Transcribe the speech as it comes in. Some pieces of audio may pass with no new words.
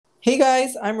Hey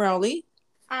guys, I'm Rowley.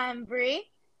 I'm Bree.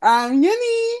 I'm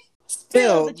Yeni.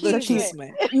 Spill the cheese.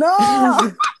 chisme. No.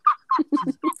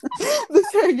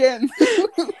 Let's try again.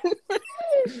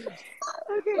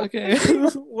 Okay.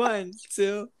 1,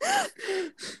 2.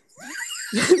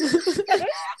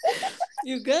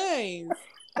 You guys.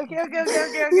 Okay.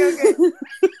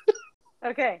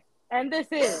 Okay. And this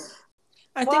is.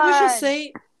 I think we should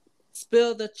say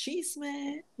spill the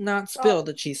chisme, not spill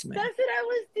the chisme. That's what I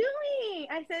was doing.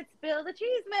 I said spill the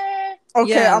cheese, man. Okay,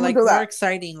 yeah, I'm like gonna do more that.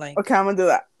 exciting. Like Okay, I'm gonna do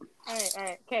that. All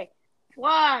right. Okay.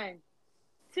 1,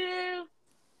 2,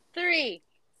 3.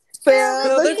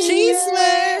 Spill the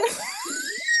chisme.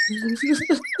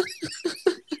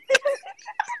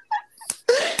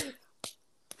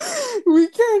 We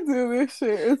can't do this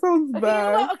shit. It sounds Okay, bad.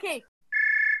 you know what? Okay.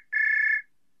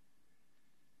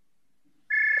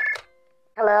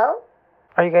 Hello?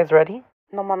 Are you guys ready?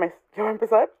 No mames. ¿Ya va a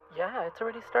empezar? Yeah, it's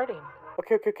already starting.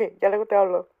 Okay. Ya luego te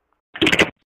hablo.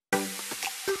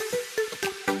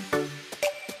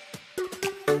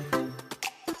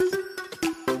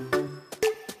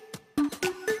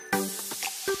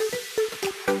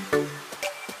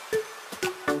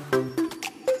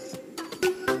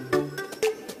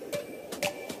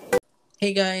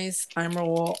 Hey guys, I'm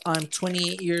Raul. I'm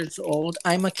 28 years old.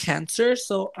 I'm a Cancer,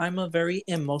 so I'm a very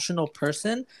emotional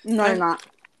person. No, you're not.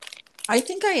 I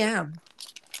think I am.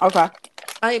 Okay.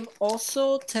 I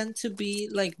also tend to be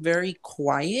like very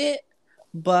quiet,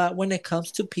 but when it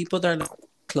comes to people that are like,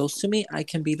 close to me, I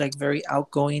can be like very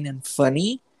outgoing and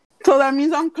funny. So that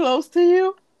means I'm close to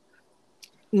you?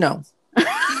 No. See,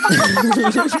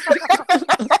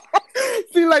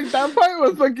 like that part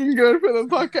was fucking good for the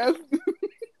podcast.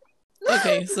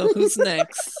 Okay, so who's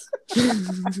next?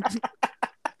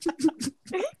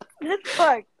 That's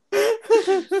fucked.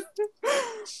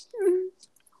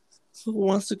 Who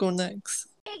wants to go next?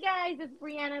 Hey guys, it's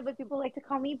Brianna, but people like to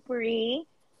call me Bree.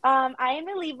 I am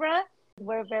a Libra.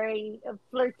 We're very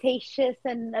flirtatious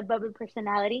and a bubbly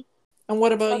personality. And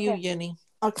what about Okay. you, Yenny?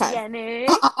 Okay. Jenny.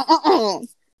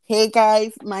 Hey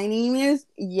guys, my name is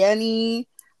Yeni.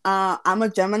 I'm a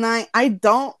Gemini. I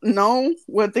don't know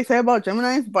what they say about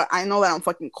Geminis, but I know that I'm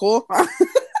fucking cool.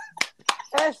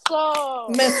 Eso.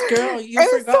 Miss Girl, you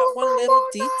forgot one little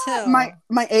detail.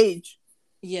 My age.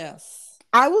 Yes.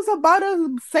 I was about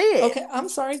to say it. Okay, I'm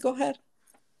sorry. Go ahead.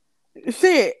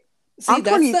 Shit. See, I'm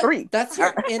 23. That's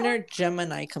your inner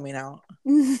Gemini coming out.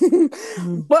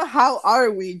 But how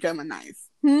are we Geminis?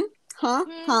 Huh?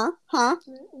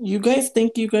 You guys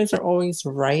think you guys are always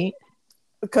right?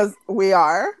 Because we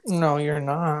are. No, you're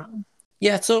not.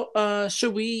 Yeah, so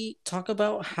should we talk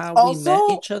about how we met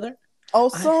each other?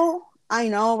 Also, I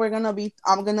know I'm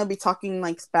gonna be talking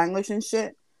like Spanglish and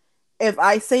shit. If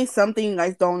I say something you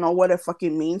guys don't know what it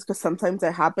fucking means, because sometimes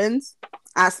it happens,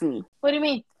 ask me. What do you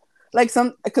mean? Like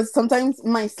because sometimes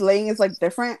my slang is like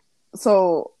different,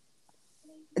 so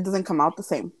it doesn't come out the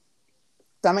same.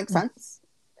 Does that make sense?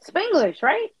 Spanglish,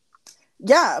 right?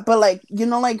 Yeah, but like, you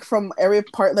know, like from every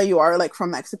part that you are, like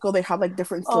from Mexico, they have like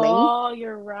different slang. Oh,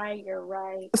 you're right.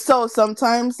 So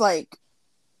sometimes like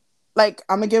I'm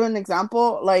gonna give an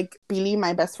example. Like Billy,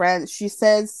 my best friend, she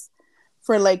says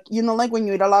for like, you know, like when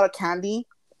you eat a lot of candy,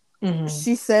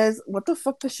 she says, what the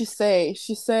fuck does she say?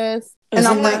 She says, and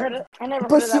I'm like, I never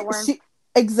heard of that word.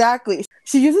 Exactly.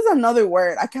 She uses another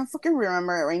word. I can't fucking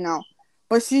remember it right now.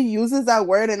 But she uses that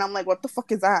word and I'm like, what the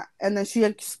fuck is that? And then she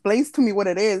explains to me what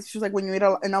it is. She's like, when you eat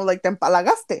and I'm like, te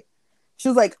empalagaste. She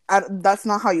was like, that's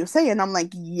not how you say it. And I'm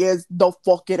like, yes, the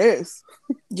fuck it is.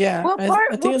 Yeah. What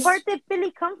part did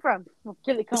Billy come from?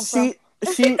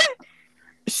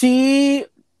 She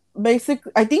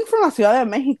basically, I think from la Ciudad de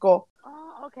Mexico.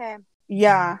 Oh, okay.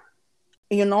 Yeah.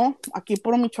 You know, aquí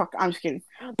puro Michoacán. I'm just kidding.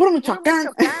 Puro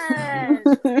Michoacán.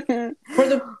 For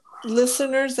the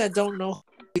listeners that don't know who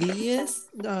Billy is,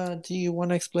 do you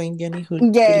want to explain, Yenny,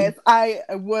 who Yes, Billy?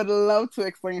 I would love to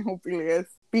explain who Billy is.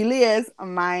 Billy is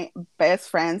my best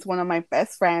friend, one of my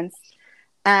best friends.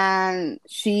 And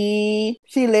she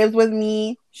lives with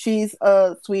me. She's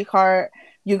a sweetheart.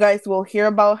 You guys will hear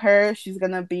about her. She's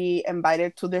going to be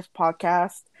invited to this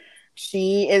podcast.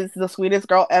 She is the sweetest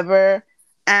girl ever.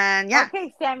 And yeah.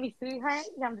 Okay, Sammy, sweetheart,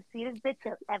 I'm the sweetest bitch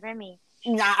you'll ever meet.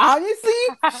 Yeah, obviously.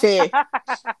 Shit.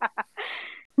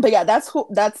 But yeah, that's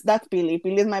Billy.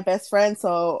 Billy is my best friend,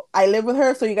 so I live with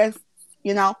her. So you guys,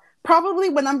 you know, probably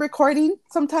when I'm recording,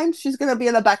 sometimes she's gonna be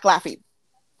in the back laughing.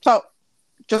 So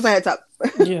just a heads up.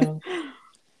 Yeah.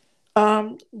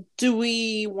 Do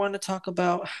we want to talk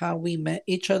about how we met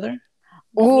each other?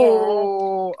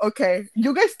 Oh, okay.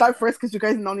 You guys start first because you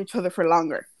guys known each other for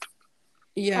longer.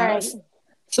 Yeah. Right.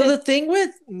 So the thing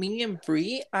with me and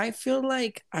Brie, I feel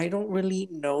like I don't really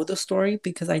know the story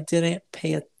because I didn't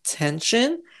pay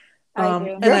attention. I do.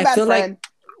 And You're a I bad feel like friend.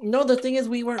 no, the thing is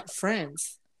we weren't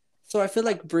friends. So I feel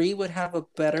like Brie would have a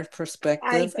better I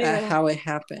perspective at do. how it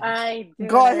happened. I do,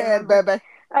 Go and I ahead, remember. baby.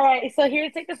 All right, so here,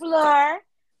 take the floor.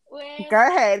 When Go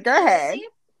ahead. Go ahead. literally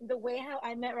the way how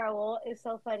I met Raul is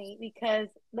so funny because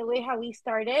the way how we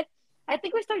started, I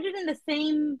think we started in the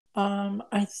same.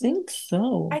 I think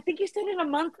so. I think you started a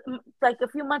month, like a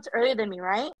few months earlier than me,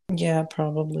 right? Yeah,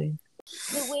 probably.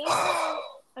 The way how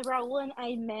Raul and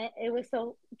I met, it was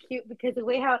so cute because the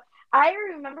way how I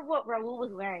remember what Raul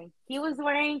was wearing. He was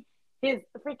wearing his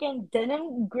freaking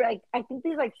denim, like I think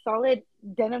these like solid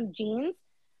denim jeans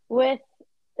with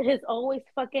his always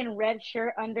fucking red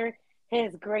shirt under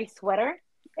his gray sweater.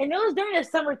 And it was during the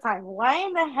summertime. Why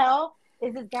in the hell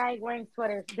is this guy wearing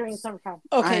sweaters during summertime?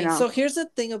 I Okay, know. so here's the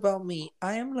thing about me.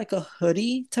 I am like a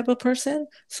hoodie type of person.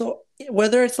 So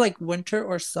whether it's like winter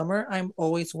or summer, I'm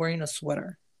always wearing a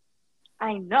sweater.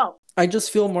 I know. I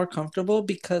just feel more comfortable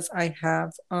because I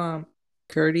have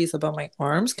curties above my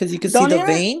arms because you can see Don't the even.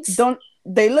 veins. Don't.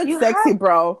 They look You sexy, have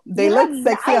bro. They you have look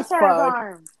sexy nice as ass fuck.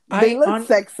 arms. They I look on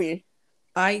sexy.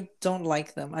 I don't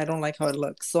like them. I don't like how it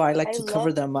looks. So I like I to cover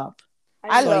love them up. I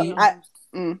I So love love. your I I.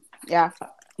 arms. Yeah.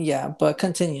 yeah, but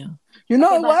continue. You Okay,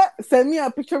 know but what? Send me a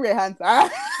picture of your hands. ah,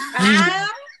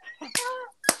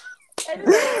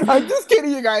 anyways, I'm just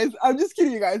kidding, you guys. I'm just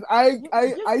kidding, you guys. I you I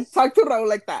you I talk to Raul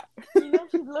like that.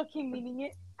 she's looking meaning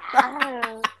it.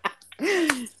 Ah,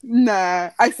 Nah,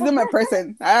 I see them in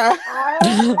person. ah.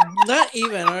 Not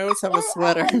even. I always have a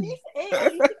sweater. At least you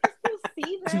can still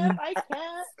see them. I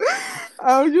can't.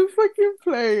 I'm just fucking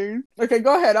playing. Okay,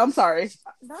 go ahead. I'm sorry.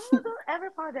 No, don't ever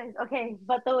apologize. Okay,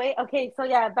 but the way. Okay, so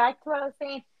yeah, back to what I was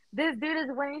saying. This dude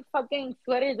is wearing fucking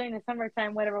sweaters during the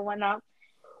summertime, whatever, whatnot.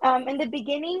 In the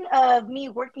beginning of me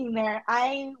working there,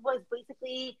 I was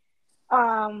basically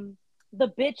the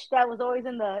bitch that was always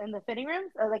in the fitting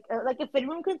rooms, like a fitting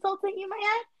room consultant, you might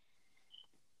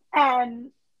add.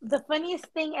 And the funniest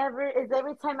thing ever is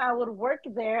every time I would work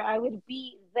there, I would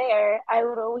be there. I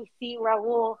would always see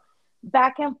Raul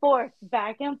back and forth,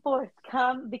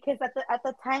 come because at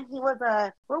the time he was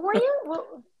a where were you?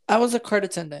 I was a card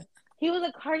attendant. He was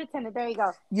a card attendant. There you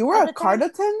go. You were At a the card time,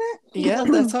 attendant? he Yeah, was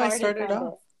a that's how I card started off.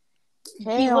 attendant.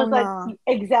 He Hell was like no.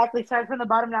 exactly started from the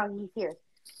bottom. Now he's here.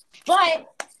 But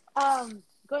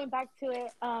going back to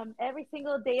it, every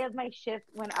single day of my shift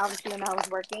when obviously when I was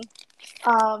working,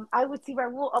 I would see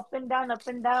Raul up and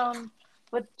down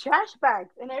with trash bags,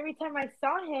 and every time I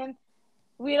saw him,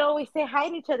 we'd always say hi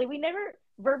to each other. We never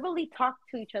verbally talked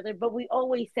to each other, but we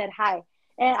always said hi.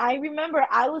 And I remember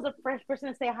I was the first person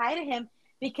to say hi to him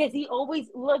because he always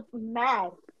looked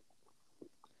mad.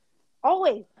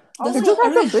 Always, That's He always. just not. I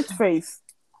has a mean, bitch face.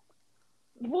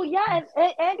 Well, yeah,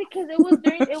 and because it was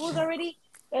during, it was already,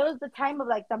 it was the time of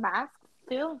like the masks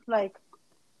too, like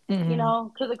you mhm.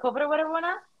 know, because of COVID or whatever,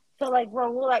 whatnot. So like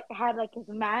Raul like had like his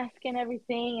mask and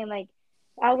everything, and like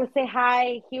I would say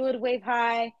hi, he would wave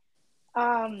hi.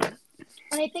 And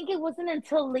I think it wasn't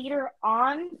until later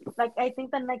on, like I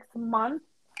think the next month,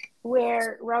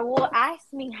 where Raul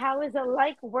asked me, "How is it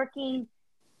like working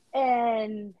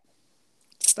in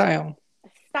Style.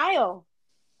 style?"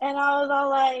 And I was all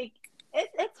like,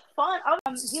 it's fun.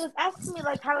 He was asking me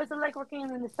like, how is it like working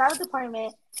in the style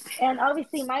department? And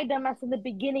obviously, my dumbass in the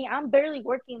beginning, I'm barely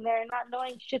working there, not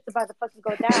knowing shit's about to fucking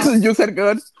go down. You said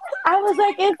good. I was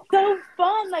like, it's so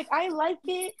fun. Like I like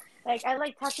it. Like I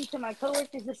like talking to my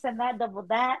coworkers, this and that, double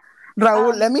that.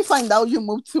 Raul, Um, let me find out you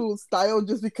moved to style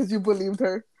just because you believed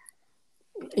her.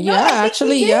 no, Yeah, I think he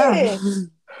actually, yeah. did.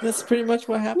 That's pretty much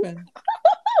what happened.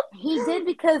 He did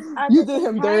because at You the did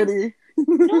same him time, dirty.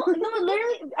 no,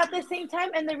 literally at the same time,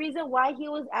 and the reason why he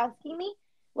was asking me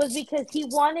was because he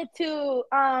wanted to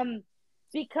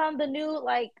become the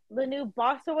new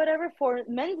boss or whatever for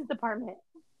men's department.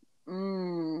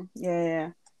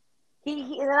 Yeah.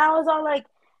 He and then I was all like,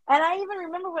 and I even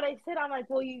remember what I said. I'm like,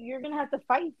 well, you're gonna have to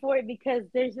fight for it because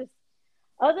there's this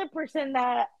other person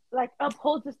that like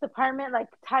upholds this department like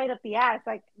tied up the ass.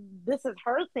 Like this is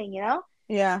her thing, you know.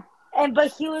 Yeah. And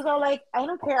but he was all like, I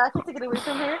don't care, I can take it away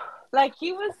from her. Like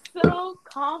he was so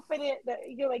confident that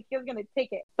he was gonna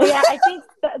take it. But yeah, I think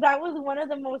that was one of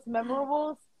the most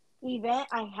memorable event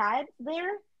I had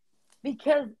there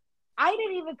because I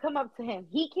didn't even come up to him.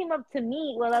 He came up to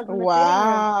me while I was in the fitting room,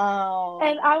 Wow.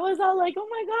 and I was all like, "Oh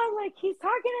my god!" Like he's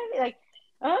talking to me, like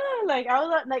I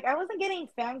was like I wasn't getting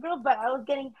fangirl, but I was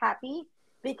getting happy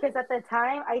because at the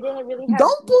time I didn't really have.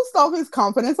 Don't boost off his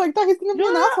confidence like that. He's gonna be No,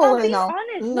 an no, asshole I'm right being now.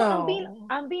 honest. No, No.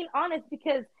 I'm being honest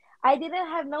because I didn't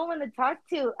have no one to talk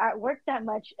to at work that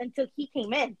much until he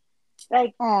came in.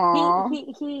 Like Aw.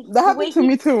 That the happened way to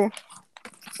me too.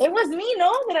 it was me,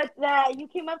 no, that you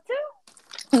came up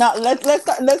to. Now let's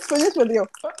finish with you.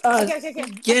 Uh, Okay,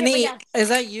 but Jenny, yeah, is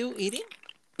that you eating?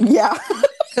 Yeah.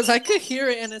 Because I could hear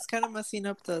it and it's kind of messing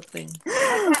up the thing.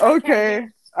 I can't Okay.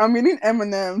 hear. I'm eating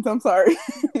M&Ms. I'm sorry.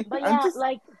 But I'm yeah, just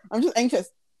like I'm just anxious.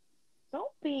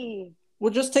 don't be.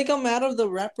 We'll just take them out of the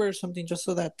wrapper or something just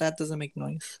so that that doesn't make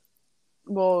noise.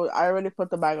 Well, I already put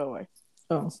the bag away.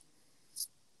 Oh.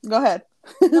 Go ahead.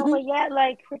 No, but yeah,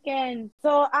 like freaking.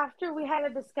 So after we had a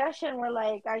discussion where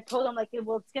like I told him like,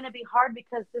 well, it's gonna be hard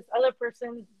because this other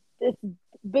person, it's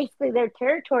basically their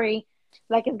territory,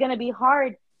 like it's gonna be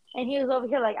hard. And he was over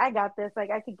here like, I got this.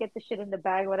 Like I could get the shit in the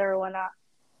bag, whatever, whatnot.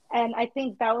 And I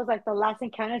think that was like the last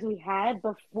encounters we had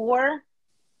before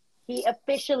he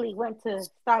officially went to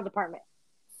style department.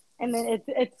 And then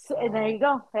it's and there you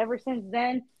go. Ever since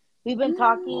then, we've been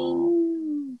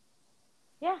talking.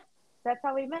 Yeah, that's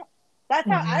how we met. That's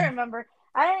how I Mhm. remember.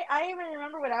 I even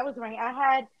remember what I was wearing. I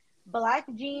had black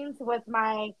jeans with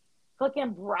my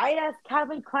fucking bright ass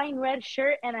Calvin Klein red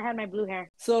shirt, and I had my blue hair.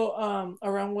 So,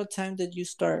 around what time did you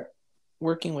start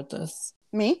working with us?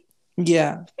 Me?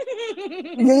 Yeah.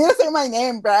 You need to say my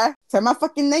name, bruh. Say my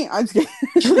fucking name. I'm just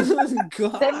kidding.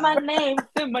 Say my God. name.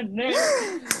 Say my name.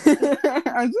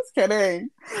 I'm just kidding.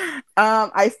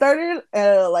 I started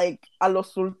like a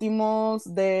los últimos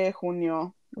de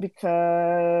junio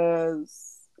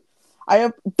because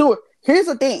dude. Here's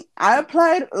the thing. I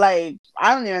applied like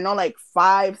I don't even know like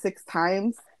 5, 6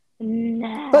 times, but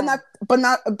Nah.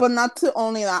 not to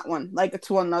only that one. Like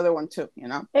to another one too. You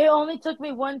know. It only took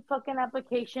me one fucking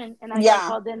application, and I got Yeah.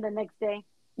 called in the next day.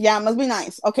 Yeah. It must be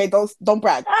nice. Okay. Those don't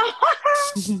brag.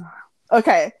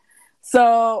 Okay.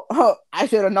 So I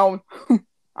should have known.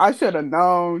 I should have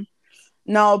known.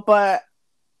 No, but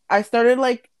I started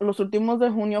like los últimos de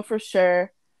junio for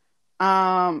sure.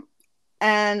 Um,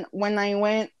 and when I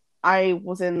went, I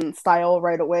was in style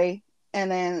right away. And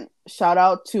then shout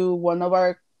out to one of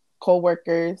our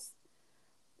coworkers,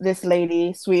 this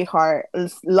lady, sweetheart,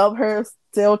 love her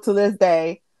still to this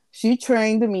day. She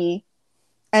trained me,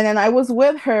 and then I was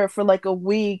with her for like a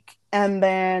week, and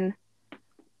then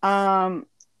um,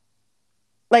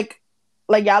 like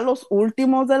ya los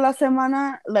últimos de la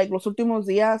semana, like los últimos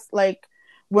días, like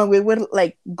when we would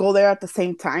like go there at the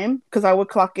same time, because I would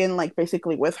clock in like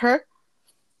basically with her.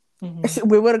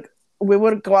 Mhm. We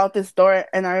would go out this door,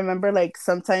 and I remember like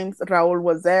sometimes Raul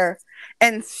was there,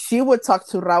 and she would talk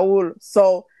to Raul.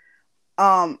 So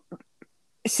um,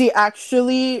 she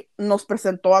actually nos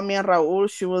presentó a mí and Raul.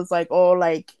 She was like, "Oh,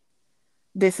 like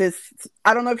this is."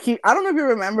 I don't know if you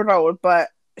remember Raul, but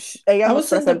ella I nos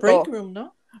was in the break presentó. room,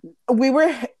 no? We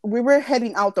were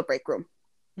heading out the break room,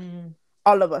 Mm.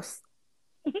 all of us,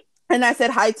 and I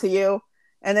said hi to you,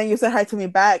 and then you said hi to me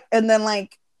back, and then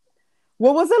like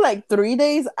what was it, like 3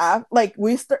 days after, like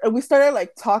we started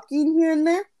like talking here and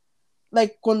there,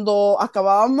 like cuando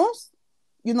acabábamos,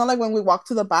 like when we walked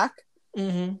to the back,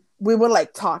 Mm-hmm. we would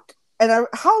like talk. And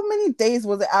how many days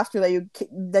was it after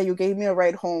that you gave me a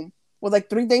ride home? Was like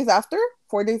 3 days after,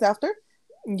 4 days after?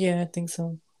 Yeah, I think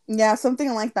so. Yeah,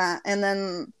 something like that. And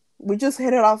then we just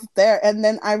hit it off there. And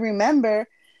then I remember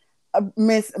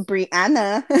Miss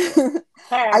Brianna.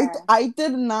 I Her. I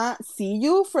did not see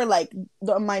you for like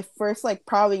my first like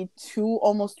probably 2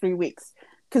 almost 3 weeks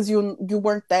because you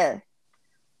weren't there.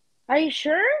 Are you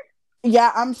sure?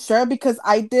 Yeah, I'm sure because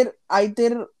I did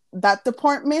that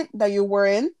department that you were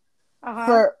in Uh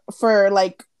huh. for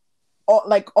like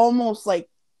almost like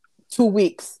 2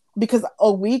 weeks, because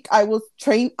a week I was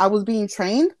being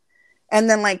trained, and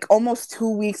then like almost 2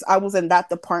 weeks I was in that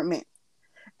department.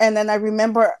 And then I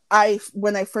remember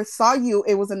when I first saw you,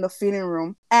 it was in the fitting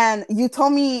room, and you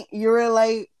told me you were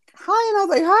like hi, and I was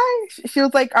like hi. She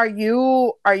was like, are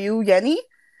you Yenny?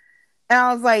 And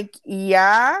I was like,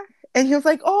 yeah. And he was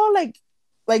like, oh, like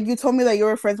you told me that you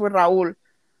were friends with Raul.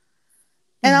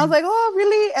 And I was Mm-hmm. like, oh,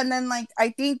 really? And then like I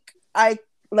think I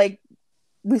like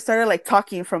we started like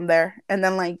talking from there, and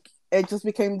then like it just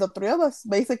became the three of us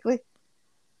basically.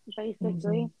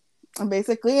 Mm-hmm.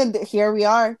 Basically, And here we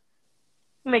are.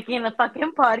 making a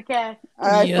fucking podcast.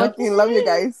 I Yep. fucking love you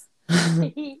guys.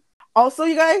 Also,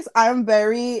 you guys,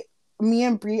 me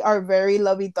and Brie are very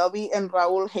lovey-dovey, and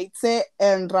Raul hates it,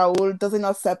 and Raul doesn't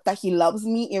accept that he loves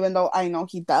me, even though I know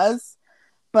he does.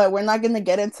 But we're not gonna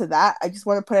get into that. I just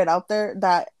want to put it out there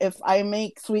that if I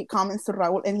make sweet comments to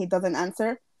Raul and he doesn't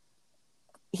answer,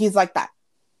 he's like that.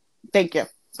 Thank you.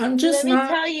 I'm just Let me not.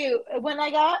 tell you, when I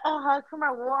got a hug from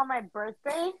my wall on my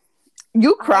birthday,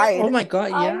 You I Oh cried. my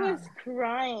god, I yeah. was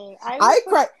crying. I was I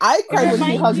cried. I cried Me when he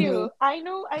remind hugged too. me. you. I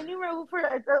knew Raul for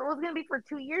it was gonna be for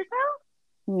 2 years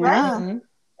now, right? Yeah.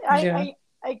 Mm-hmm. Yeah.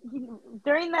 I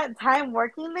during that time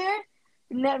working there,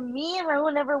 me and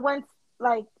Raul never once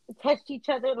like touched each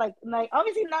other like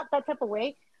obviously not that type of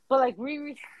way, but like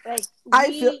like I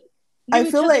feel. we I knew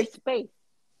each feel other's like. space.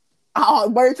 Oh,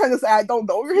 what are you trying to say? I don't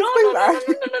know your No, no, no, no, space.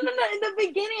 no, no, no, no, no. In the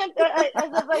beginning,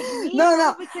 as of like me and No, Raul,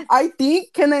 no. because I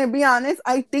think. Can I be honest?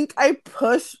 I think I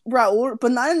pushed Raul,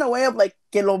 but not in the way of like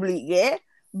que lo obligué.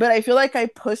 But I feel like I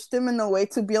pushed him in a way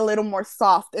to be a little more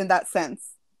soft in that sense.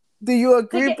 Do you to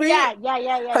agree, get Brie?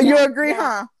 You yeah agree,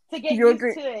 yeah huh? to get You used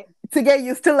agree to it, to get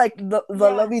used to like the yeah,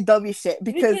 lovey-dovey shit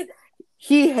because because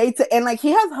he hates it and like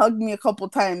he has hugged me a couple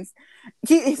times.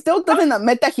 He still doesn't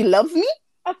admit that he loves me.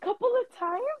 a couple of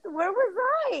times, where was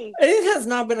I? It has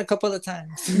not been a couple of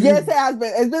times. Yes, it has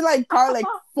been. It's been like probably like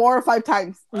 4 or 5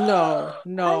 times. No, I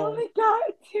no. only got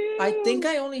I think two.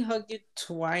 I only hugged you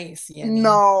twice, Yenny.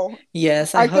 No,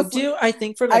 Yes, I I could, hugged you, I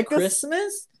think, for I like could,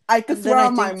 Christmas, I could and then swear I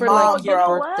on my think for No, mom, like you your know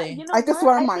bro. what? birthday. You know I could what?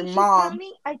 swear on my mom.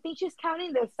 I think she's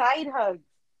counting the side hugs.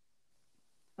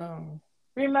 Oh.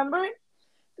 Remember?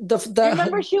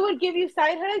 Remember The she would give you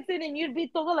side hugs and then you'd be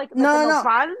todo like a No, no,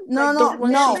 nopal, no, like the no, just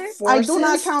one she no. tender. I do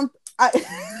not forces. count. I,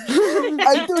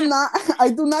 I do not. I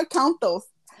do not count those.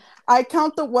 I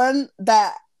count the one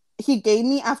that he gave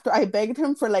me after I begged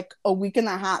him for like a week and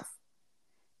a half,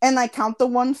 and I count the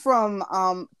one from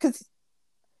because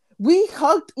we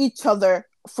hugged each other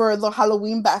for the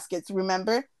Halloween baskets.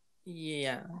 Remember?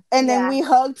 Yeah. And then Yeah. we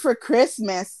hugged for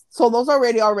Christmas. So those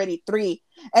already three.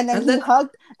 And then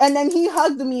And then he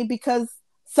hugged me because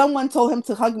someone told him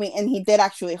to hug me and he did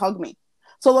actually hug me.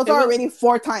 So those it are was already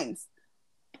 4 times.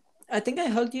 I think I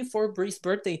hugged you for Bree's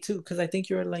birthday too, because I think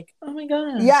you were like, oh my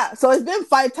gosh. Yeah, so it's been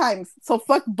 5 times. So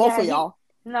fuck both Yeah, of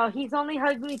y'all. he's only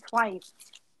hugged me twice.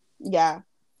 Yeah.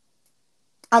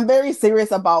 I'm very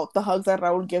serious about the hugs that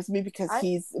Raul gives me because I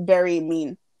he's very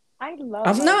mean. I love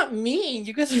I'm hugs. not mean.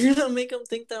 You guys are gonna make him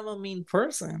think that I'm a mean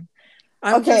person.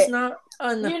 I'm just Okay, not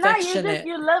You're not. You're just unaffectionate.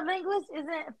 your love language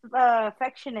isn't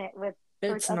affectionate with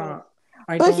towards It's others. not.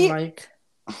 I but don't he like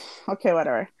okay,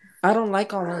 whatever. I don't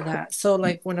like all of that. So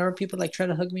like whenever people like try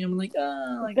to hug me, I'm like,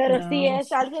 like Pero si no. es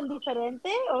alguien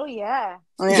diferente, oh yeah.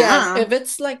 Yeah, Yeah. if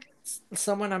it's like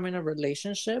someone I'm in a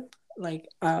relationship, like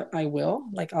I will.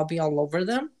 Like I'll be all over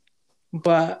them.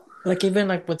 But like even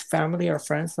like with family or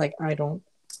friends, like I'm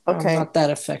Okay. not that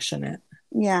affectionate.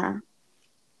 Yeah.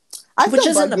 I Which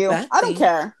still isn't bug a you. bad I don't thing.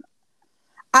 care.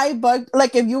 I bug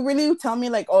like if you really tell me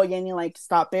like, oh Yenny, like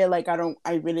stop it, like I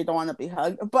really don't want to be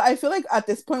hugged. But I feel like at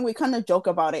this point we kind of joke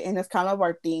about it and it's kind of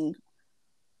our thing.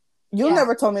 Yeah. You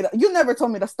never told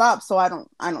me to stop, so I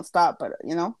don't stop, but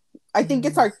I think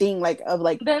it's Mm. our thing like of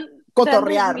like Then there's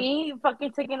cotorrear. me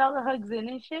fucking taking all the hugs in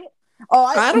and shit. Oh,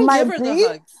 I don't my give her the Brie,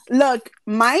 hugs. look,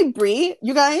 my Brie,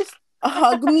 you guys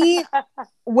hug me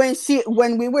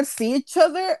when we would see each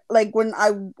other, like when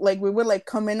we would like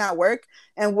come in at work,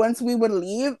 and once we would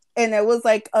leave, and it was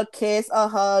like a kiss, a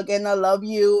hug, and a love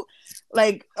you,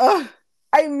 like,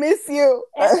 I miss you.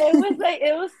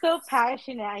 It was so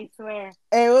passionate. I swear.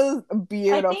 It was I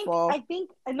beautiful,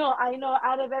 think no, I know.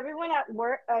 Out of everyone at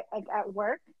work,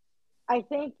 I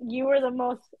think you were the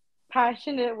most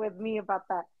passionate with me about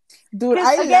that. dude.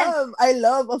 Because again, I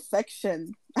love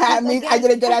affection. I because mean, I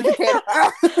again, didn't get as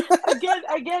a kid.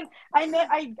 again,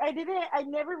 I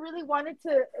never really wanted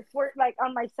to for like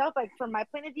on myself, like from my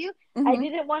point of view, I Mm-hmm.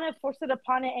 didn't want to force it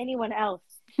upon anyone else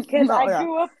because No, yeah,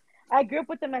 I grew up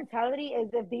with the mentality is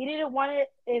if they didn't want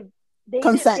it,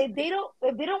 consent. if they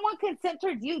don't want consent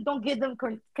towards you, don't give them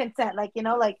consent. Like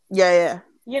like Yeah, yeah,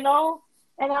 you know.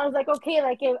 And I was like, okay,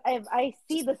 like if I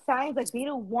see the signs like they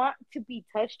don't want to be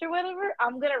touched or whatever,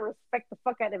 I'm gonna respect the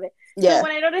fuck out of it. So yeah.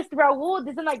 when I noticed Raul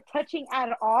isn't like touching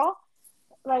at all,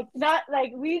 like not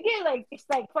like we get like it's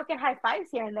like fucking high fives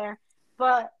here and there,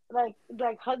 but like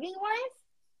hugging wise,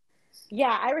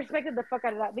 yeah, I respected the fuck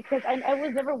out of that because I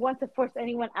was never one to force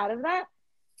anyone out of that.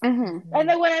 Mm-hmm. And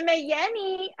then when I met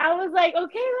Yanni, I was like,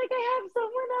 okay, like I have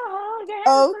someone to hug.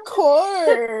 Of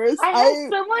course, I have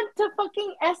someone to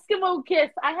fucking Eskimo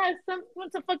kiss. I have someone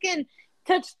to fucking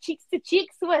touch cheeks to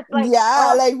cheeks with. Like,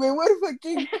 yeah, oh, like we would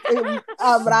fucking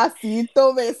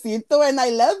abracito, besito, and I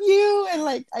love you, and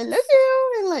like I love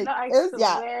you, and like no, I it was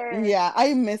swear. yeah.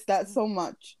 I miss that so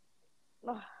much.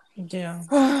 Yeah.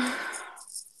 Oh,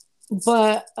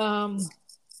 But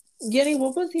Yenny,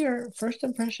 what was your first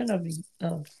impression of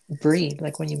Brie,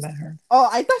 like when you met her?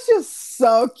 I thought she was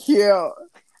so cute,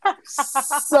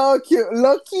 so cute.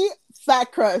 Low-key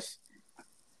fat crush.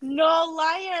 No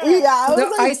liar. Yeah, I No,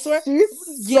 was I like, swear,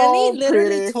 she's Yenny so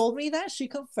literally pretty. told me that. She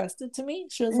confessed it to me.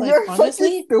 She was like, You're fucking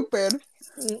honestly, stupid.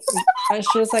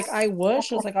 she was like, I would.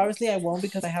 She was like, obviously, I won't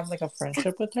because I have like a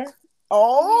friendship with her.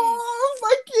 Oh,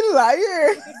 fucking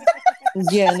liar.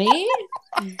 Yenny,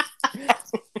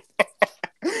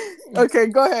 Okay,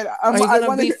 go ahead. are you I gonna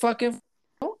want to be hear. fucking?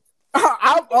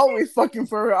 I'm always fucking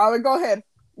for her. I mean, go ahead.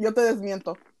 Yo te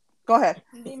desmiento. Go ahead.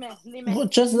 Dime, dime. Well,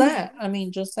 just that. I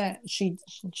mean, just that.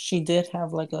 She did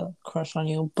have like a crush on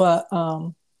you, but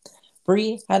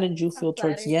Bree, how did you I'm feel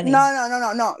towards flattered.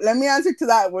 Yenny? No. Let me answer to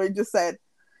that where you just said.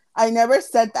 I never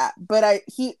said that, but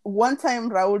he one time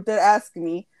Raul did ask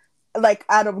me, like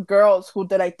out of girls who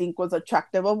did I think was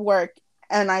attractive of work,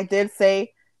 and I did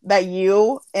say that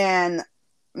you and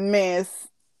Miss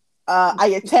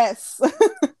IHS.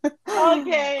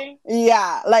 Okay.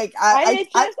 Yeah, like IHS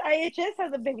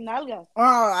has a big nalga.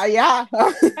 yeah.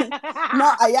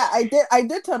 No, yeah, I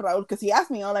did tell Raul because he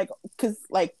asked me, like, because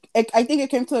like I think it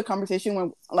came to the conversation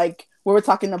when like we were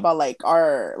talking about like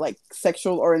our like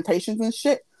sexual orientations and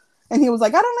shit, and he was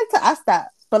like, I don't like to ask that,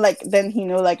 but like then he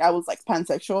knew like I was like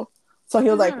pansexual, so he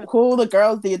was like, who the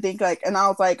girls do you think like? And I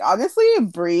was like, honestly,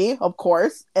 Brie, of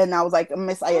course, and I was like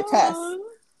Miss IHS,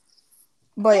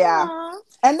 but yeah,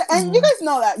 and you Mm, guys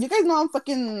know that, you guys know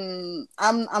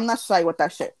I'm not shy with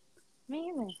that shit. Me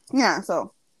either. Yeah,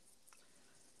 so.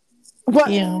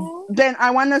 But yeah, then I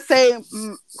want to say,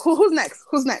 who's next?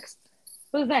 Who's next?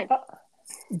 Who's next?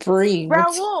 Bree,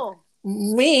 what's Raul.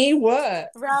 me?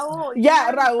 What? Raul, you Yeah,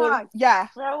 haven't Raul. talked. Yeah.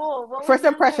 Raul, what was First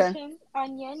your impression. impression on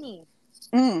Yenny?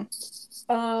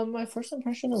 Mm. My first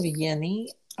impression of Yenny,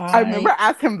 I've never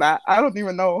asked him that. I don't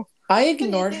even know. I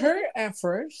ignored her at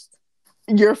first.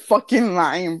 You're fucking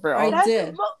lying, I bro. That's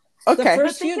did. well, The Okay. but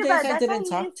first think few about days it. I That's how didn't he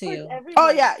talk is to towards you. Oh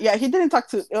everyone. yeah. He didn't talk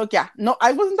to. Oh yeah. No,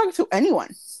 I wasn't talking to anyone.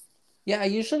 Yeah, I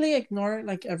usually ignore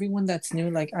like everyone that's new.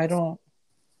 Like I don't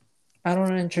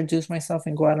introduce myself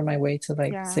and go out of my way to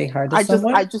like Yeah. say hi to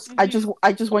someone.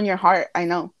 I just won your heart. I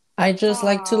know. I just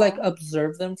like to like Aww.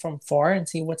 observe them from far and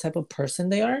see what type of person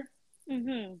they are.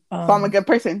 Mhm. So I'm a Um, good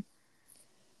person.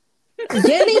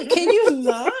 Yenny, can you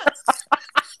not?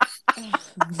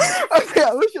 Okay,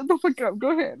 I'll shut the fuck up.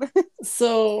 Go ahead.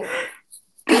 So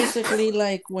basically,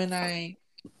 like when I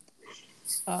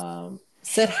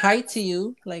said hi to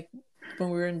you, like when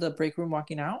we were in the break room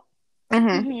walking out,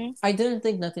 Mm-hmm. Mhm. I didn't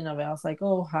think nothing of it. I was like,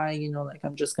 oh, hi, like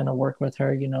I'm just gonna work with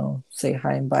her, say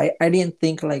hi and bye. I didn't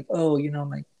think like, oh,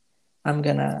 like I'm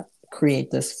gonna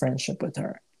create this friendship with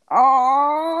her.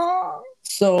 Oh.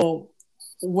 So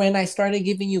when I started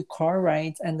giving you car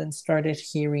rides and then started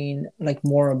hearing like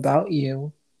more about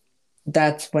you,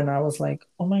 that's when I was like,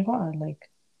 oh my God, like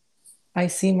I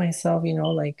see myself,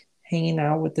 like hanging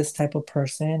out with this type of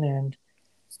person. And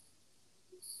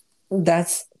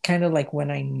that's kind of like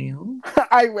when I knew.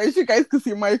 I wish you guys could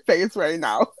see my face right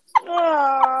now.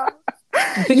 Aww.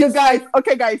 You Because guys, like,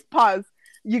 okay, guys, pause.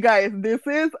 You guys, this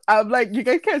is, I'm like, you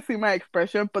guys can't see my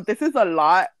expression, but this is a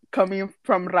lot coming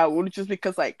from Raul just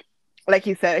because, like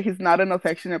he said, he's not an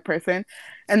affectionate person.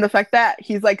 And the fact that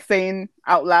he's like saying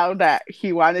out loud that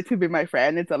he wanted to be my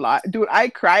friend, it's a lot. Dude, I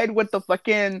cried with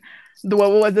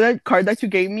what was it, card that you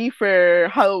gave me for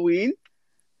Halloween?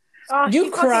 Oh, you she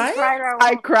fucking cried? cried,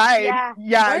 I Raul. cried. Yeah.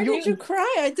 Yeah, Why did you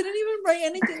cry? I didn't even write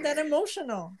anything that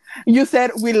emotional. you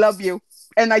said we love you.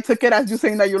 And I took it as you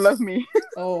saying that you love me.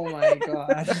 Oh my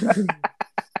God.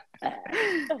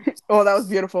 Oh, that was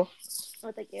beautiful.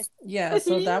 Oh, thank you. Yeah,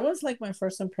 so that was like my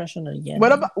first impression of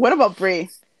What Yenny. about Brie?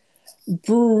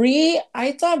 Brie,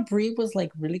 I thought Brie was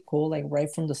like really cool, like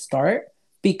right from the start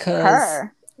because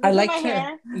Her. I Look at my liked her.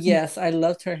 hair. Yes, I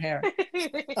loved her hair.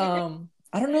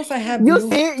 I don't know if I had You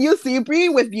blue. see, Brie,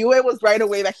 with you, it was right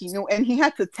away that he knew, and he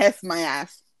had to test my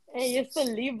ass. Hey, you're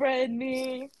still Libra in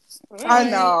me. I I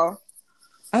know.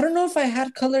 I don't know if I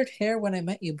had colored hair when I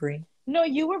met you, Brie. No,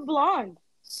 you were blonde.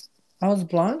 I was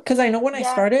blonde because I know when I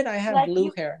Yeah, started I had like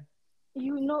blue hair.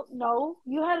 you know, no,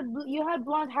 you had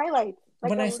blonde highlights, like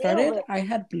When a I little started, bit. I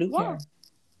had blue Yeah. hair.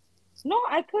 No,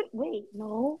 I could wait.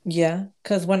 No. Yeah,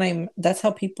 because that's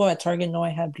how people at Target know I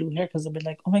had blue hair because they'll be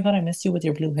like, "Oh my God, I missed you with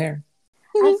your blue hair."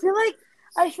 I feel like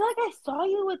I saw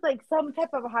you with like some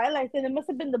type of highlights, and it must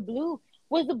have been the blue.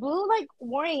 Was the blue like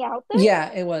wearing out there?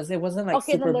 Yeah, it was. It wasn't like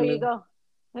Okay, then super there you blue. go.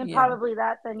 Then Yeah. probably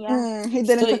that. Then yeah. He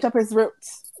didn't So, touch up his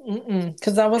roots.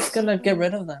 because I was gonna get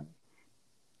rid of them.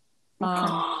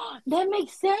 Um, That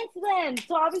makes sense then.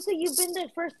 So obviously you've been there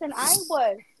first than I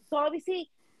was. So obviously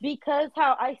because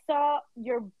how I saw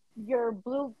your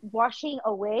blue washing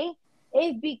away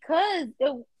is because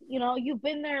you've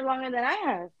been there longer than I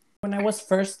have. When I was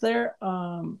first there,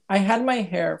 I had my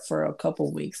hair for a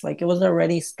couple weeks. Like it was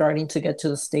already starting to get to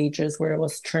the stages where it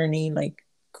was turning like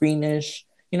greenish.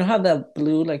 You know how the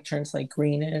blue like turns like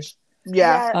greenish?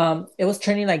 Yeah. Yeah. It was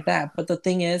turning like that. But the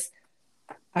thing is,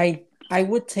 I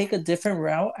would take a different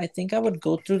route. I think I would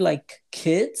go through like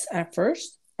kids at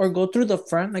first, or go through the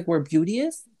front, like where beauty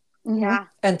is, Mm-hmm. Yeah.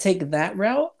 and take that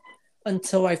route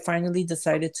until I finally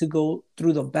decided to go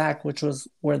through the back, which was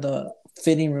where the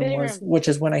fitting room Fitting was, room. which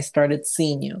is when I started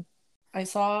seeing you. I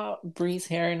saw Bree's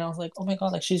hair and I was like, oh my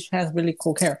God, like she has really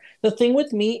cool hair. The thing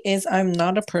with me is I'm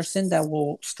not a person that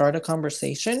will start a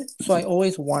conversation. So I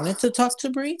always wanted to talk to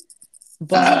Bree,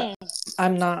 but Mhm.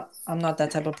 I'm not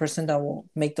that type of person that will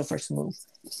make the first move.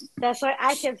 That's why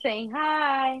I kept saying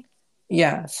hi.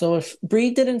 Yeah. So if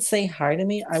Bree didn't say hi to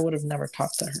me, I would have never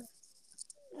talked to her.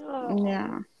 Oh,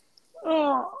 Yeah.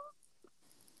 oh.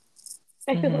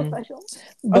 I feel so Hmm. special. Okay.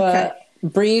 But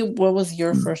Bree, what was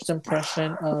your first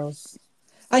impression of?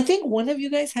 I think one of you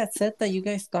guys had said that you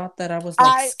guys thought that I was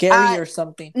like scary I or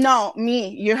something. no, me.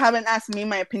 You haven't asked me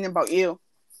my opinion about you.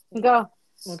 Go.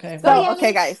 Okay, Go, So, well, okay,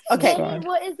 Yanni. guys. oh Okay. Yanni, God.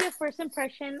 what is your first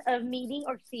impression of meeting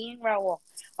or seeing Raul?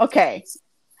 Okay.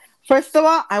 First of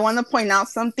all, I want to point out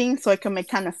something so it can make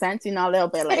kind of sense, a little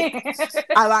bit like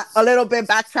a little bit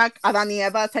backtrack, Adan y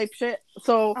Eva type shit.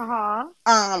 So, Uh-huh.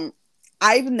 um,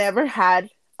 I've never had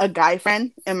a guy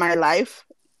friend in my life,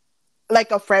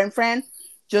 like a friend,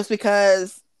 just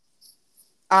because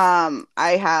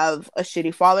I have a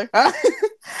shitty father.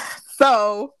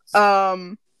 So,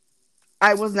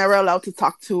 I was never allowed to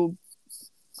talk to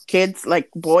kids, like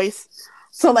boys.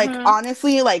 So, like, Mm-hmm.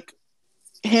 honestly, like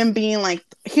him being like,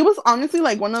 he was honestly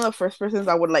like one of the first persons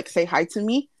that would like say hi to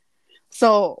me.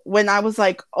 So when I was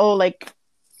like, oh, like,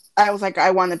 I was like,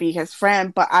 I want to be his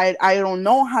friend, but I don't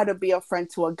know how to be a friend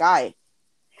to a guy.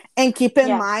 And keep in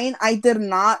Yeah. mind, I did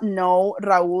not know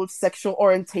Raul's sexual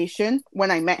orientation when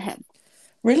I met him.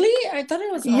 Really? I thought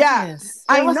it was Yeah, obvious. It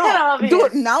I was kind know. of Dude,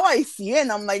 obvious. now I see it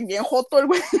and I'm like, bien joto el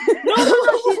güey. No, no,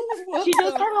 no. She What she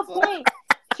does the have a fuck? point.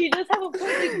 She does have a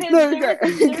point because No, there was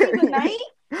a okay. night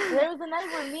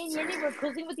where me and Yenny were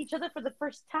cruising with each other for the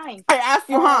first time. I asked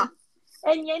you, huh?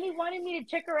 And and Yenny wanted me to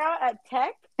check her out at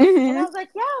Tech. And I Mm-hmm. was like,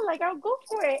 yeah, like I'll go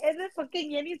for it. And then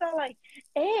fucking Yenny's all like,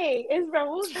 hey, is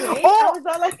Raul gay? I Oh, was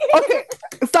all like, okay.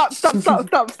 Stop.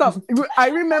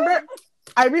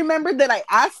 I remember that I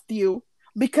asked you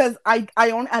because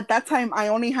at that time I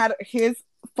only had his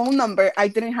phone number. I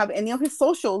didn't have any of his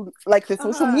social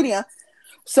uh-huh. media.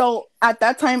 So at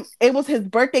that time it was his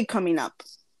birthday coming up.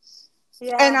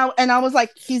 Yeah. And I was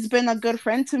like, he's been a good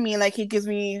friend to me. Like he gives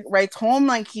me rides home.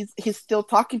 Like he's still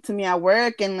talking to me at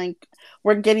work, and like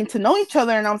we're getting to know each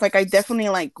other. And I was like, I definitely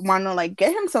like want to like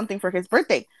get him something for his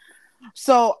birthday.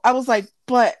 So I was like,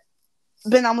 but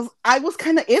then I was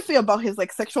kind of iffy about his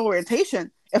like sexual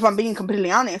orientation, if I'm being completely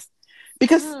honest,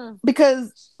 because Mm-hmm.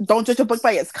 don't judge a book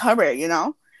by its cover, you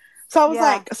know. So I was Yeah.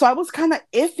 like, so I was kind of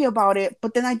iffy about it,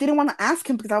 but then I didn't want to ask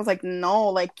him because I was like, no,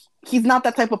 like he's not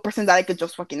that type of person that I could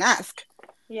just fucking ask.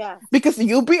 Yeah. Because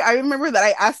I remember that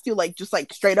I asked you like just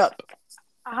like straight up,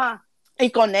 Uh-huh. y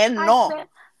con él I no. said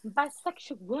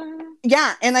bisexual.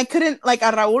 Yeah, and I couldn't like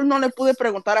a Raúl no le pude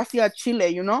preguntar así a Chile,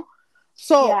 you know.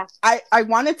 So Yeah. I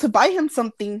wanted to buy him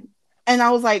something, and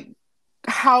I was like,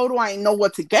 how do I know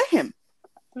what to get him?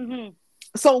 Mm-hmm.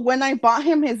 So when I bought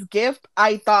him his gift,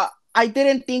 I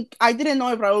didn't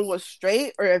know if Raul was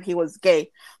straight or if he was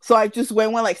gay. So I just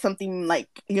went with like something like,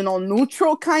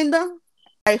 neutral kinda.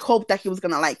 I hope that he was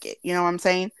gonna like it. You know what I'm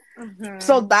saying?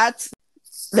 So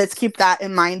Mm-hmm. let's keep that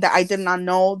in mind, that I did not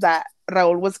know that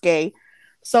Raul was gay.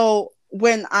 So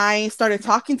when I started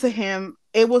talking to him,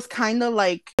 it was kind of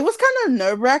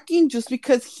nerve wracking just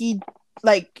because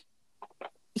like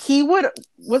he would,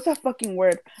 what's that fucking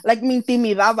word? Like me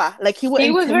intimidaba. Like he would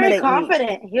He was very intimidate me.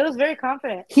 confident. He was very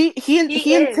confident. He He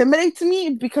is. intimidates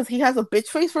me because he has a bitch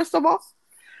face, first of all.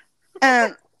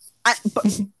 And I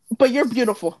but you're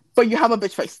beautiful, but you have a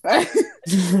bitch face.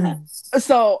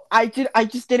 So I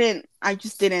just didn't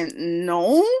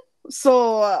know.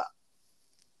 So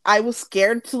I was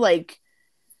scared to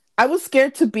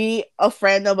be a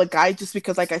friend of a guy just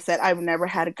because, like I said, I've never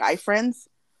had guy friends.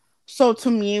 So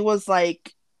to me it was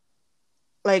like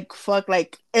fuck,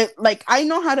 like it, like I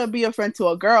know how to be a friend to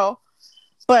a girl,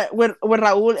 but with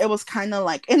Raul it was kind of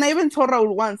like, and I even told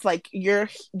Raul once, like you're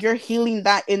healing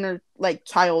that inner like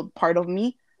child part of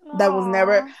me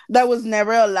Aww. that was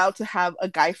never allowed to have a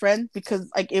guy friend, because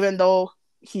like even though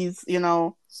he's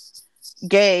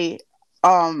gay,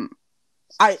 um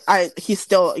I he's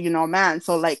still a man.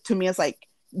 So like to me it's like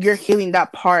you're healing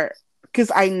that part,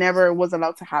 because I never was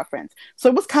allowed to have friends. So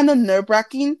it was kind of nerve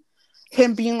wracking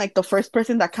him being like the first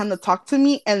person that kind of talked to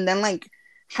me, and then like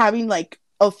having like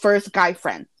a first guy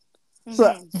friend.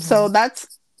 So Mm-hmm. so that's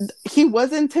he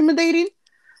was intimidating,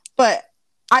 but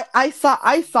I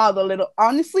saw the little,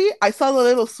 honestly, I saw the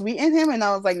little sweet in him, and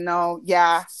I was like, no,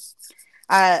 yeah,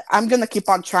 I'm gonna keep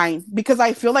on trying, because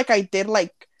I feel like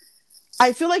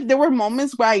I feel like there were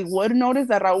moments where I would notice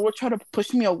that Raul would try to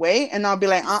push me away, and I'll be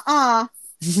like,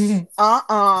 you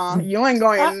ain't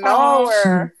going Uh-uh.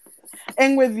 nowhere.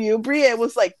 And with you, Brie, it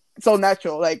was like so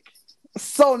natural, like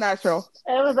so natural.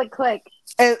 It was a click.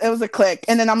 It was a click.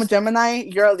 And then I'm a Gemini,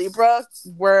 you're a Libra,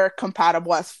 we're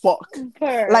compatible as fuck.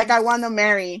 Like, Per. I want to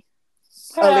marry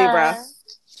a Libra.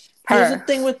 Per. Here's the Her.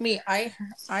 thing with me.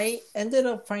 I ended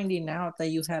up finding out that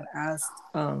you had asked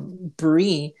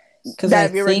Brie, because I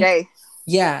That we were think, gay.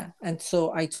 yeah, and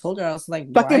so I told her, I was like,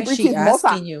 why Fucking is Brie she chismosa.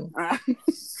 asking you?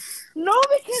 No,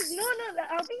 because no.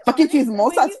 I'll be Fucking honest.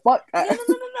 chismosa When as you fuck. no.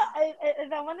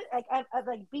 I wanted I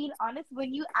like being honest.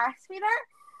 When you asked me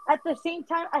that, at the same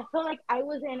time, I felt like I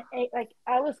was in a like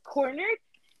I was cornered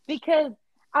because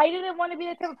I didn't want to be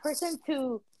the type of person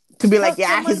to To be tell like,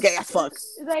 yeah, he's someone gay as fuck.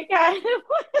 like I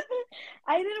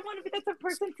didn't want to be the type of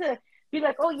person to be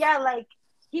like, oh yeah, like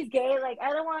he's gay. Like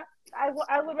I don't want.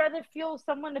 I would rather feel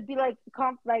someone to be like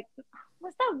like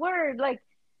what's that word like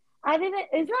I didn't.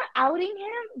 It's not outing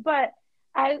him, but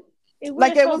I. It would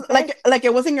Like, have it was felt best. like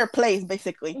it was in your place,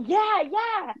 basically. Yeah,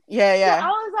 yeah. Yeah, So yeah.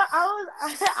 what did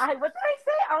I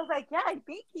say? I was like, yeah, I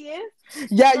think he is.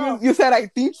 Yeah, No, you said I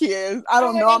think he is. I I'm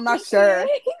don't like, know, I I'm not think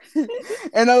he is. sure.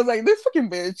 And I was like, this fucking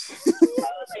bitch.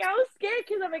 Yeah, I was scared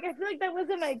because I'm like, I feel like that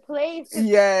wasn't my place. Cause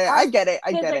Yeah, I I, get it.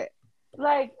 I cause get it.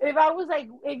 like if I was like,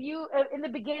 if you in the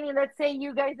beginning, let's say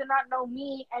you guys did not know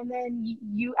me, and then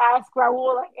you ask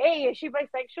Raul like, hey, is she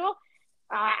bisexual?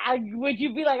 Would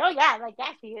you be like, oh yeah, like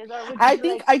that she is, or would you be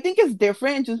like, I think it's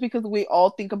different, just because we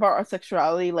all think about our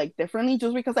sexuality like differently.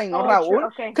 Just because I know oh, true, Raul,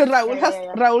 okay, because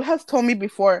yeah. Raul has told me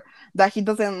before that he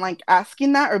doesn't like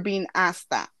asking that or being asked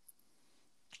that.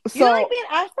 You don't like So being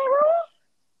asked that,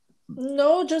 Raul?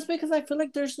 No, just because I feel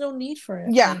like there's no need for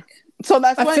it. yeah, Like, so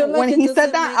that's I feel when like it he said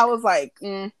doesn't that, I make. was like,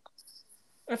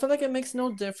 I feel like it makes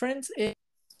no difference if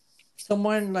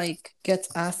someone like gets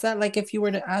asked that. Like, if you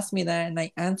were to ask me that and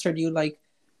I answered you, like,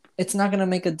 it's not gonna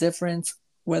make a difference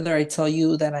whether I tell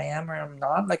you that I am or I'm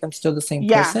not. Like, I'm still the same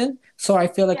yeah. person. So I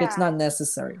feel like it's Yeah. not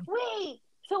necessary. Wait.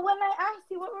 So when I asked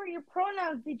you what were your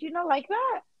pronouns, did you not like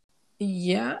that?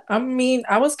 Yeah, I mean,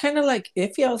 I was kind of like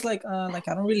iffy. I was like I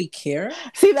don't really care.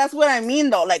 See, that's what I mean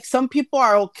though. Like, some people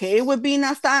are okay with being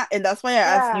asked that, and that's why I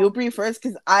asked Yeah. you, Brie, first,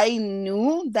 because I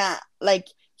knew that like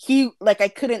I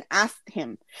couldn't ask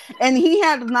him, and he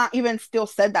had not even still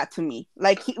said that to me.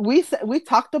 Like, we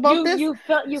talked about this. You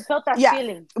felt that Yeah,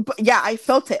 feeling. but yeah, I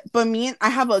felt it. But I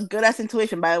have a good ass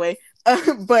intuition, by the way.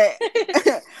 But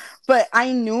but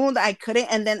I knew that I couldn't.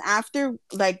 And then after,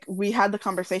 like, we had the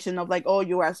conversation of like, oh,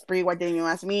 you asked Brie, why didn't you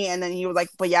ask me? And then he was like,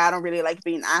 but yeah, I don't really like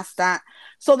being asked that.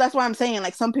 So that's why I'm saying,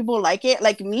 like, some people like it.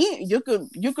 Like me, you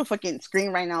could fucking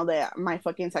scream right now that my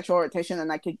fucking sexual orientation,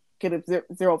 and I could give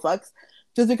zero fucks,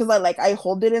 just because I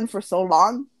hold it in for so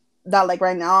long that, like,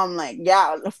 right now I'm like,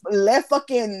 yeah, let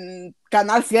fucking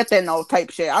Canal 7 know type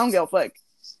shit. I don't give a fuck.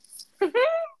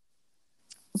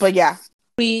 But yeah.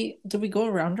 Did we go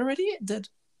around already? Did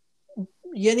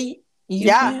Yenny use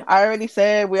Yeah, my? we already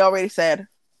said. We all Wait,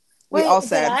 did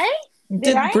said. I? Did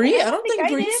Did I? And Bree? I I don't don't think think I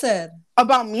Bree did. said.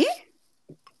 About me?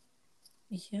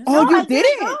 Yeah. No, Oh, you I didn't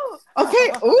didn't.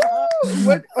 Okay. Ooh.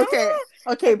 What? Okay.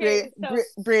 Okay, Okay, so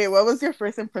Brie, what was your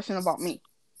first impression about me?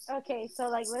 okay, so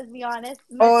like let's be honest.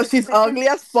 My Oh, first she's impression. ugly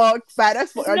as fuck, fat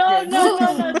as fuck. No, Okay.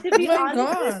 no. To Oh be my honest with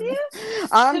god. you, to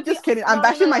I'm be just kidding. no. I'm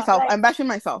bashing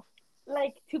myself.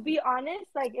 Like to be honest,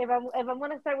 like if I'm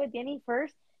gonna start with Jenny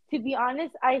first, to be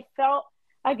honest, I felt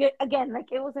again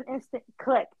like it was an instant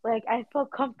click. Like I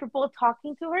felt comfortable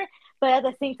talking to her, but at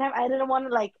the same time, I didn't want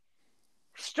to like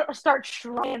start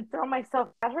trying and throw myself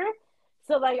at her.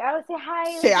 So like I would say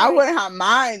hi, Shit, I like wouldn't have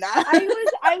mind.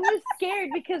 I was scared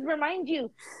because remind you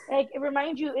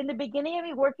in the beginning of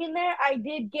me working there, I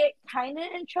did get kind of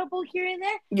in trouble here and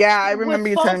there Yeah, I with remember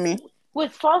you telling me.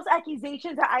 false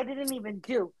accusations that I didn't even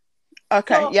do.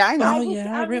 Okay. So Yeah, I know. Oh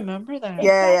yeah, I I was remember that.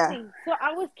 Yeah, yeah. exactly. So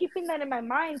I was keeping that in my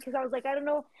mind because I was like, I don't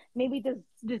know, maybe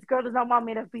this girl does not want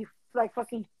me to be like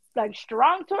fucking like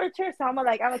strong towards her, so I'm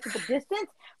gonna keep a distance.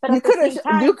 But at the same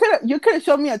time, You could have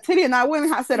shown me a titty, and I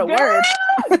wouldn't have said a word.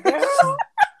 girl,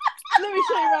 let me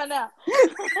show you right now.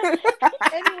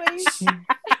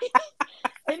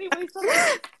 Anyways, so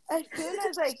like as soon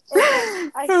as like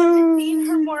again, I started seeing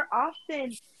her more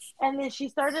often, and then she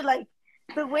started like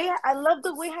the way I love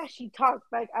the way how she talks.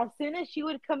 Like as soon as she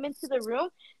would come into the room,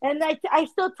 and I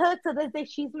still tell her to this day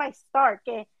she's my star,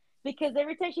 okay? Because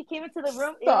every time she came into the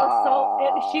room,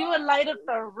 she would light up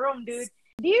the room, dude.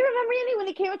 Do you remember Annie when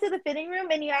you came into the fitting room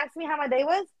and you asked me how my day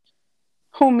was?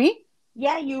 Who, me?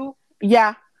 Yeah, you.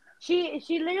 Yeah. She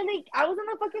literally, I was in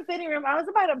the fucking fitting room. I was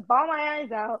about to bawl my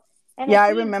eyes out. And Yeah, I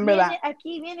remember that.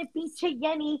 aquí viene pinche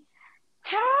Jenny.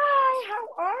 Hi,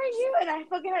 how are you? And I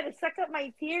fucking had to suck up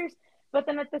my tears. But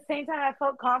then at the same time, I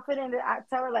felt confident that I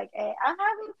tell her, like, hey, I'm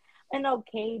having an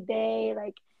okay day.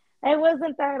 Like, it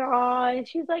wasn't that all. And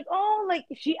she's like, oh, like,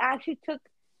 she actually took,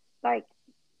 like,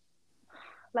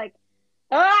 like,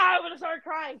 I'm gonna start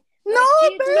crying. No,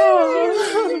 Like she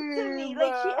listened to me. babe.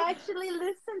 Like she actually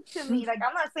listened to me. Like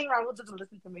I'm not saying Raul doesn't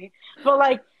listen to me, but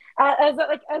like as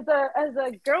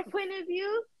a girl point of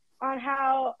view on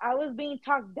how I was being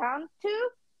talked down to,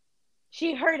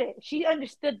 she heard it. She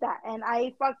understood that, and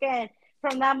I fucking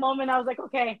from that moment I was like,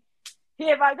 okay,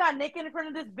 if I got naked in front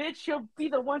of this bitch, she'll be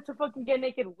the one to fucking get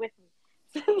naked with me.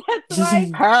 So that's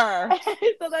why. Her.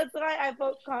 So that's why I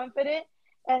felt confident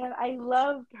and I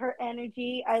loved her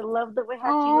energy. I loved the way how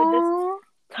she would just Aww.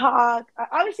 talk.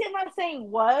 Obviously, I'm not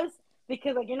saying was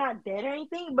because like you're not dead or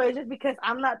anything, but it's just because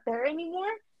I'm not there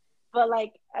anymore. But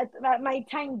like at my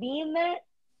time being there,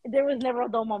 there was never a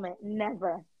dull moment.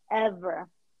 Never, ever.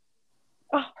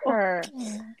 Oh, Her.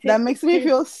 That makes me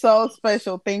feel so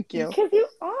special. Thank you. because you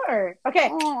are. Okay,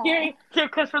 Aww. here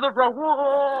comes for the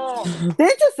roll. Didn't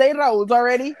you say Raul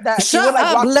already? That he would Shut like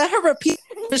up. walk. Let her repeat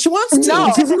if she wants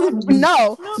No, to. no,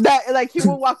 No. that like he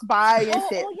would walk by and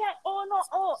shit. Oh yeah. Oh no.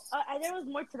 Oh, there was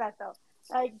more to that though.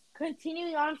 Like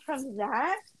continuing on from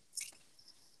that,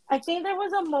 I think there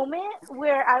was a moment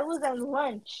where I was at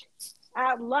lunch,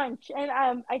 and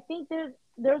I think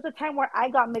there was a time where I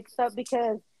got mixed up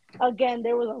because again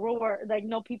there was a rule where like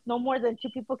no more than two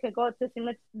people can go to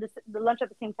the lunch at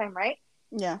the same time, right?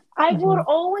 Yeah. I would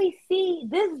always see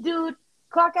this dude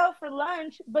clock out for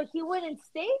lunch, but he wouldn't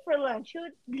stay for lunch. He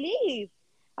would leave.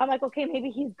 I'm like, okay, maybe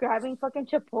he's grabbing fucking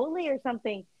Chipotle or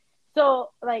something.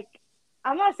 So like,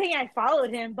 I'm not saying I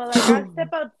followed him, but like I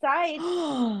step outside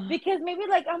because maybe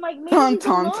like I'm like maybe Ton he's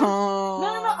ton alone.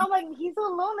 No. ton. I'm like he's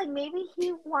alone. Like maybe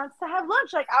he wants to have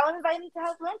lunch. Like I'll invite him to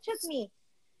have lunch with me.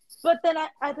 But then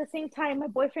at the same time, my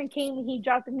boyfriend came and he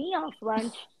dropped me off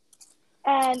lunch.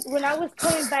 And when I was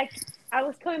coming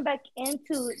back into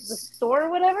the store or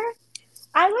whatever.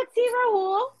 I would see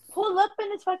Raul pull up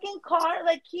in his fucking car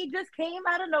like he just came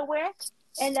out of nowhere.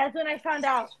 And that's when I found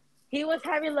out he was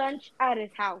having lunch at his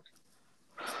house.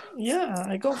 Yeah,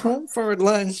 I go home for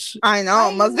lunch. I know.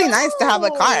 I Must be nice to have a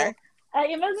car.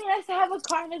 it must be nice to have a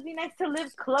car. It must be nice to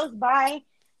live close by.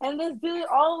 And this dude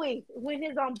always, when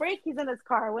he's on break, he's in his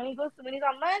car. When he's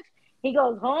on lunch, he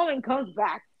goes home and comes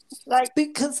back. Like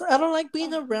Because I don't like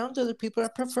being around other people. I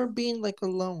prefer being like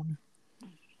alone.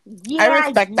 yeah, I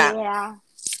respect that. yeah.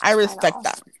 I respect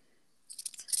that.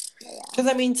 Because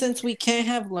I mean, since we can't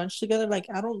have lunch together, like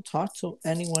I don't talk to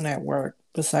anyone at work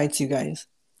besides you guys.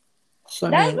 So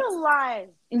I That's mean, a lie.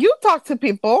 You talk to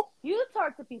people. You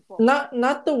talk to people.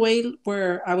 not the way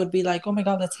where I would be like, oh my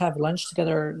god, let's have lunch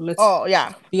together. Let's Oh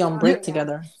yeah. be on break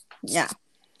together. Yeah.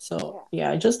 So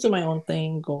yeah, I just do my own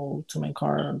thing. Go to my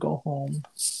car, go home.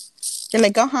 You're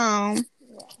like, go home.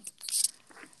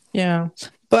 Yeah,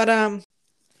 but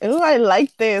Ooh, I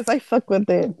like this. I fuck with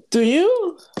it. do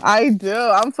you? I do.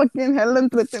 I'm fucking hell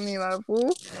entretenida,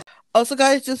 fool. Also,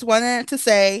 guys, just wanted to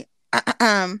say,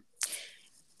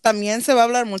 también se va a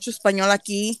hablar mucho español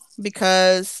aquí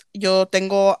because yo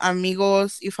tengo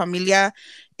amigos y familia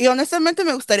y honestamente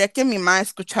me gustaría que mi mamá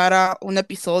escuchara un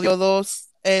episodio o dos,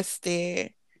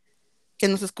 que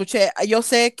nos escuche. Yo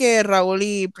sé que Raúl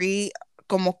y Brie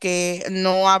como que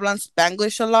no hablan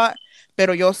Spanglish a lot,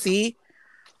 pero yo sí.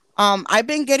 I've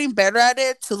been getting better at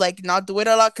it to like not do it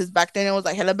a lot because back then it was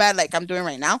like hella bad, like I'm doing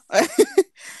right now.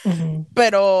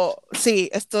 Pero sí,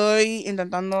 estoy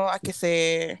intentando a que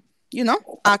se,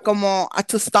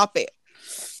 to stop it.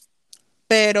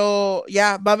 Pero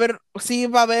ya, sí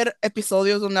va a haber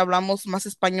episodios donde hablamos más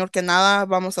español que nada.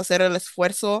 Vamos a hacer el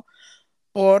esfuerzo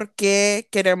porque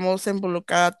queremos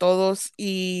involucrar a todos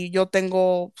y yo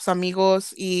tengo pues,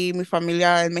 amigos y mi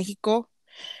familia en México.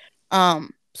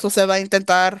 So se va a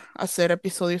intentar hacer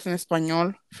episodios en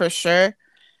español, for sure.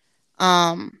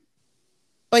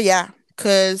 But yeah,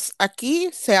 because aquí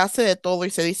se hace de todo y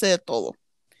se dice de todo.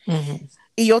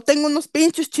 Y yo tengo unos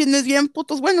pinches chismes bien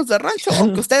putos buenos de rancho,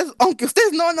 aunque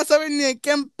ustedes no van a saber ni de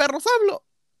quién perros hablo,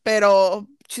 pero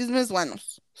chismes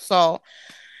buenos. So,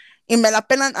 y me la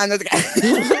pelan. No,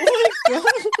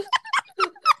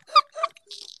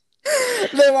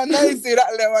 Le van a decir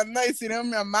a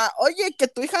mi mamá, oye, que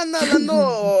tu hija anda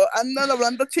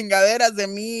hablando chingaderas de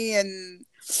mí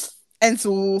en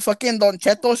su fucking Don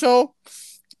Cheto show.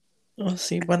 Oh,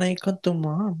 sí, van a ir con tu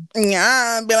mom.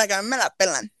 Ya, ve la me la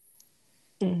pelan.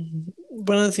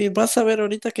 Bueno, sí, vas a ver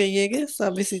ahorita que llegues a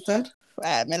visitar.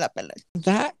 Me la pelan.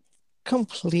 That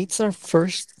completes our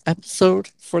first episode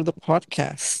for the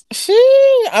podcast.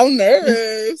 I'm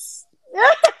nervous.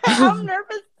 I'm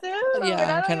nervous too, and Yeah, I I'm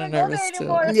don't kind of even go there nervous too.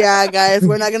 anymore. Yeah, guys,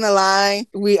 we're not gonna lie.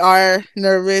 We are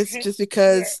nervous just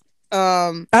because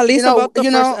At you least know, about the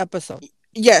first episode.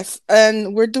 yes,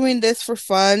 and we're doing this for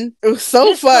fun. It was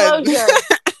so fun.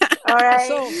 Disclosure. All right.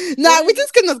 So, Nah, we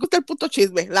just que nos gusta el puto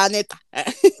chisme, la neta.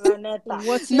 La neta.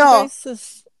 what's your No,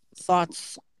 guys'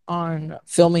 thoughts on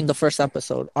filming the first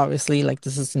episode? Obviously, like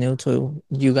this is new to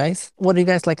you guys. What are you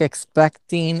guys like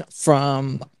expecting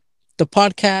from the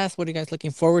podcast? What are you guys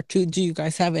looking forward to? Do you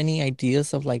guys have any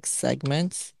ideas of like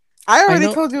segments? I I already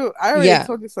know, told you. I already yeah.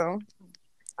 told you so.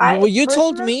 Well, I you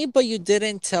told personally me, but you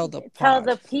didn't tell the tell pod.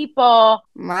 the people.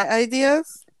 My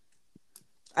ideas,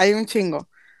 hay un chingo.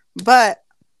 But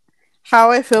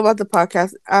how I feel about the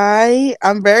podcast,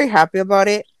 I'm very happy about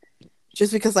it.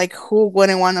 Just because, like, who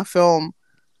wouldn't want to film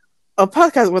a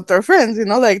podcast with their friends? You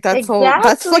know, like that's fucking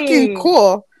Exactly.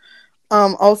 cool.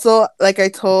 Also, like I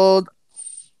told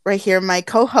right here, my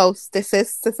co-host, this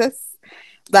is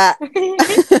that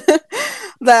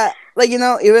that like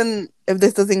even if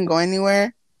this doesn't go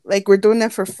anywhere, like we're doing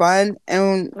it for fun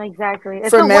and Exactly. It's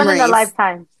for a one in a memories.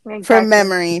 lifetime. For Exactly.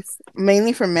 memories,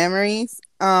 mainly for memories.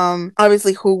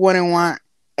 Obviously, who wouldn't want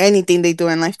anything they do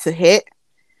in life to hit?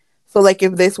 So, like,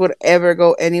 if this would ever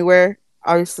go anywhere,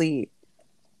 obviously,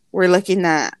 we're looking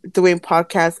at doing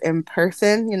podcasts in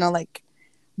person. Like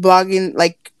blogging,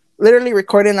 like literally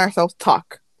recording ourselves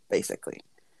talk, basically.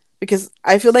 Because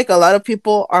I feel like a lot of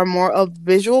people are more of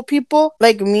visual people.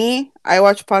 Like me, I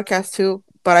watch podcasts too,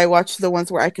 but I watch the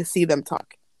ones where I can see them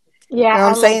talk. You Yeah, know what I'm I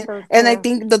like saying? those And I too.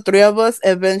 think the three of us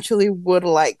eventually would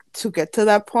like to get to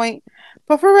that point.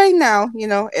 But for right now,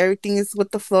 everything is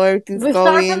with the flow, everything's We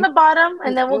start from going. the bottom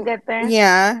and then we'll get there.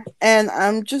 Yeah. And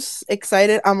I'm just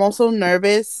excited. I'm also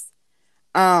nervous.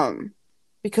 Um,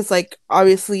 because like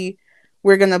obviously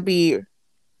we're gonna be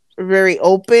very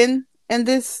open in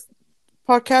this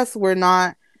podcast. We're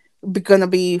not gonna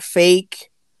be fake.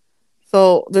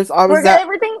 So there's always We're that.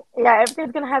 everything. Yeah,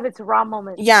 everything's gonna have its raw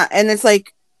moments. Yeah, and it's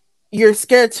like you're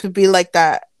scared to be like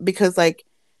that because like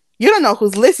you don't know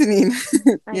who's listening.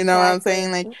 You know what I'm Exactly.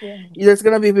 saying? Like Yeah. there's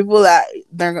gonna be people that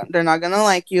they're not gonna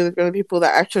like you. There's gonna be people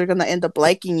that actually gonna end up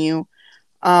liking you.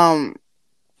 Um,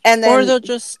 and Or then they'll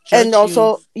just and judge you.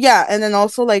 also yeah, and then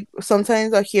also like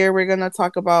sometimes here we're gonna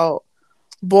talk about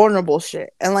vulnerable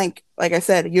shit, and like I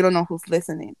said, you don't know who's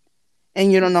listening,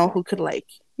 and you don't know who could Exactly. like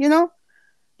you know.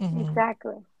 Mhm.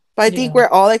 Exactly. But I think Yeah. we're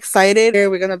all excited.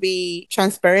 We're gonna be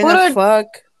transparent as Puro, fuck.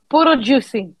 puro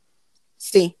juicy.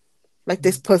 See, like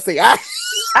this pussy. Ah!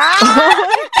 Ah!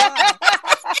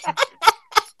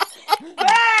 Oh my god.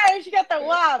 Hey, she got the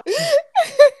wop.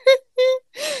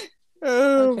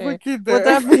 Oh, Okay. fucking With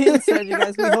that. that being said, you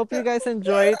guys, we hope you guys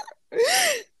enjoyed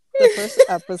the first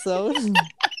episode.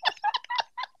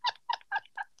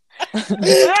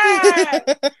 Ah!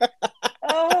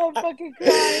 Oh, I'm fucking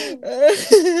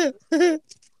crying.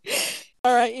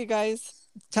 All right, you guys.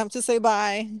 Time to say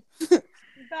bye. Bye.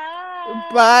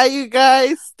 Bye, you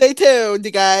guys. Stay tuned,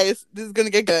 you guys. This is gonna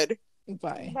get good.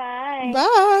 Bye. Bye.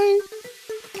 Bye.